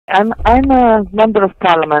I'm a member of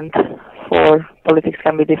parliament for Politics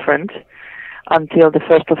Can Be Different until the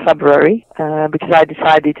 1st of February, because I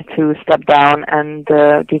decided to step down and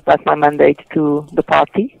give back my mandate to the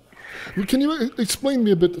party. Can you explain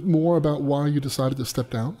me a bit more about why you decided to step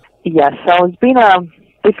down? Yes, so it's been a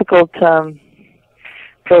difficult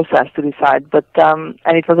process to decide, but and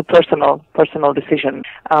it was a personal decision.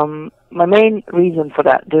 My main reason for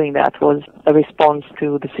doing that was a response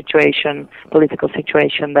to the political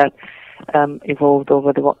situation that evolved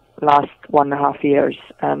over the last 1.5 years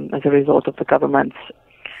as a result of the government's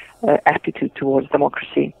attitude towards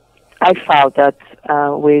democracy. I felt that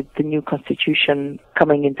with the new constitution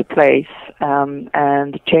coming into place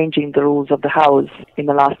and changing the rules of the House in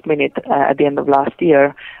the last minute at the end of last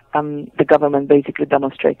year, the government basically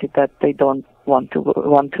demonstrated that they don't want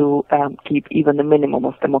to keep even the minimum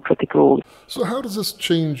of democratic rules. So how does this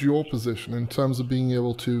change your position in terms of being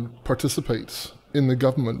able to participate in the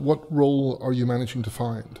government? What role are you managing to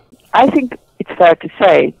find? I think it's fair to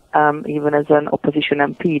say, even as an opposition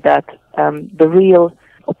MP, that the real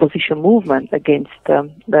opposition movement against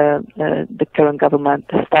the current government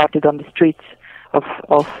started on the streets of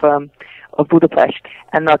Budapest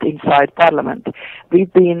and not inside Parliament.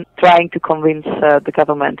 We've been trying to convince the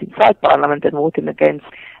government inside Parliament and voting against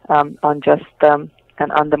unjust and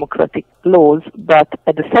undemocratic laws, but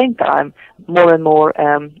at the same time, more and more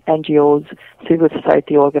NGOs, civil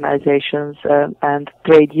society organizations, and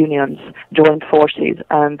trade unions joined forces,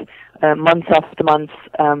 and month after month,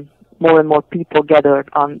 more and more people gathered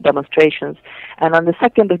on demonstrations. And on the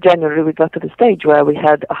 2nd of January, we got to the stage where we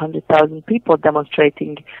had 100,000 people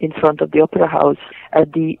demonstrating in front of the Opera House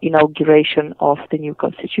at the inauguration of the new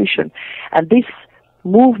constitution. And this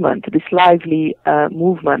movement, this lively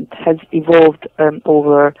movement, has evolved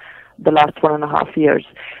over the last 1.5 years.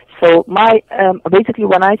 So basically,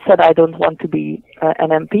 when I said I don't want to be an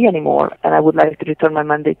MP anymore and I would like to return my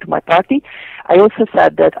mandate to my party, I also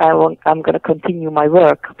said that I'm going to continue my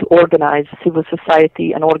work to organize civil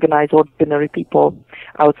society and organize ordinary people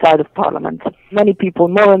outside of Parliament. Many people,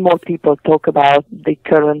 more and more people, talk about the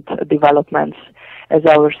current developments as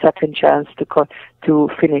our second chance to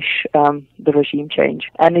finish the regime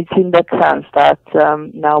change. And it's in that sense that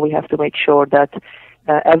now we have to make sure that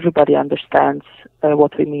everybody understands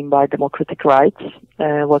what we mean by democratic rights,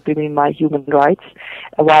 what we mean by human rights,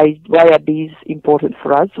 why are these important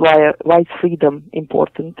for us, why is freedom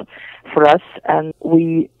important for us, and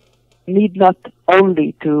we need not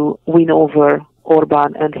only to win over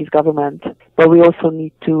Orban and his government, but we also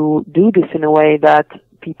need to do this in a way that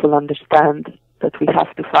people understand that we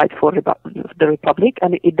have to fight for the republic,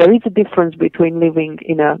 and there is a difference between living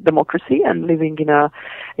in a democracy and living in a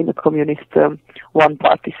communist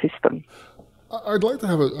one-party system. I'd like to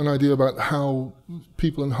have an idea about how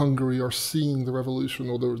people in Hungary are seeing the revolution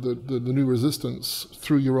or the new resistance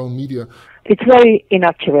through your own media. It's very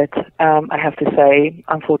inaccurate, I have to say.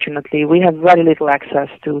 Unfortunately, we have very little access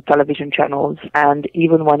to television channels, and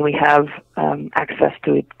even when we have access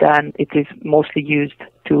to it, then it is mostly used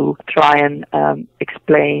to try and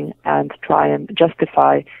explain and try and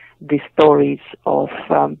justify the stories of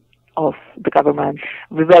the government.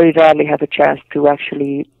 We very rarely have a chance to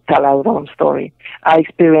actually tell our own story. I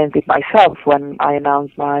experienced it myself when I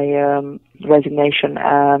announced my resignation,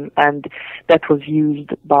 and that was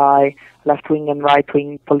used by left-wing and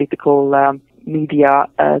right-wing political media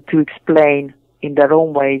to explain in their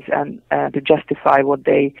own ways and to justify what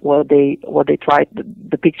they tried,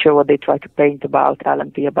 the picture what they try to paint about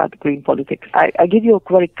LNP, about green politics. I give you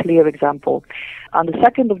a very clear example. On the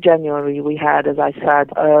 2nd of January, we had, as I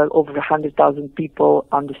said, over 100,000 people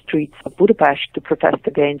on the streets of Budapest to protest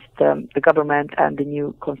against the government and the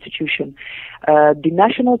new constitution. The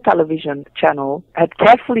national television channel had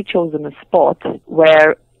carefully chosen a spot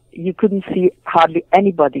where you couldn't see hardly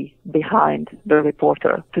anybody behind the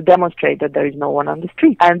reporter to demonstrate that there is no one on the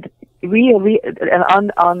street. And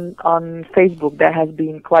on Facebook, there has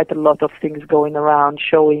been quite a lot of things going around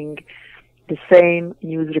showing the same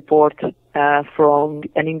news report from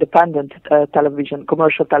an independent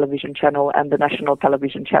commercial television channel and the national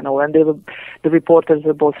television channel, and the reporters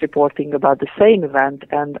were both reporting about the same event,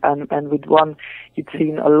 and with one you'd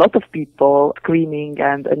seen a lot of people screaming,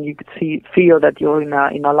 and you could feel that you're in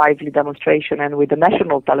a lively demonstration, and with the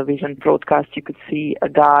national television broadcast you could see a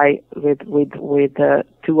guy with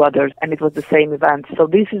two others, and it was the same event. So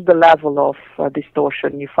this is the level of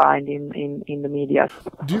distortion you find in the media.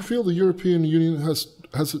 Do you feel the European Union has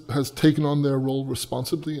taken on their role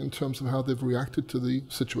responsibly in terms of how they've reacted to the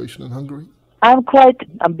situation in Hungary? I'm quite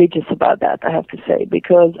ambiguous about that, I have to say,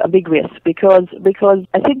 because I think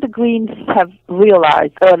the Greens have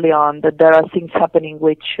realized early on that there are things happening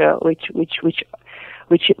which are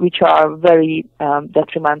very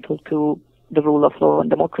detrimental to the rule of law and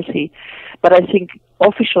democracy. But I think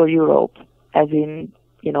official Europe, as in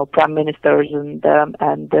prime ministers and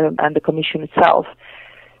the Commission itself,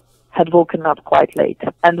 had woken up quite late.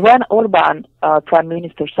 And when Orban, prime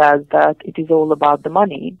minister, says that it is all about the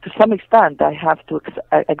money, to some extent I have to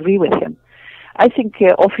agree with him. I think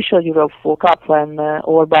official Europe woke up when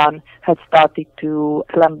Orban had started to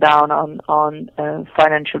clamp down on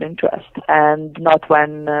financial interest, and not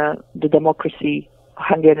when the democracy,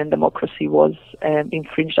 Hungarian democracy, was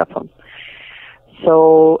infringed upon.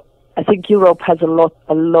 So I think Europe has a lot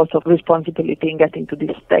of responsibility in getting to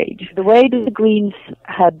this stage. The way the Greens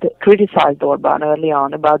had criticized Orban early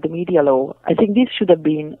on about the media law, I think this should have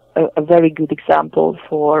been a very good example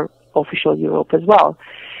for official Europe as well,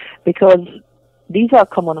 because these are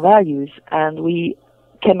common values, and we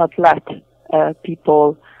cannot let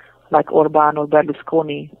people like Orban or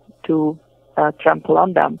Berlusconi to trample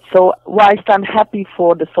on them. So whilst I'm happy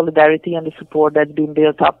for the solidarity and the support that's been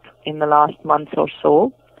built up in the last month or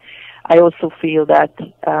so, I also feel that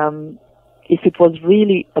if it was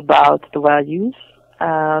really about the values,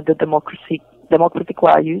 the democratic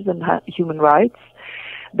values and human rights,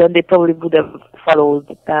 then they probably would have followed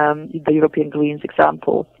the European Greens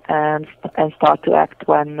example and start to act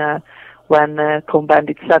when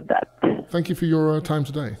Cohn-Bendit said that. Thank you for your time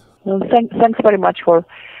today. Well, thanks very much for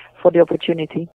the opportunity.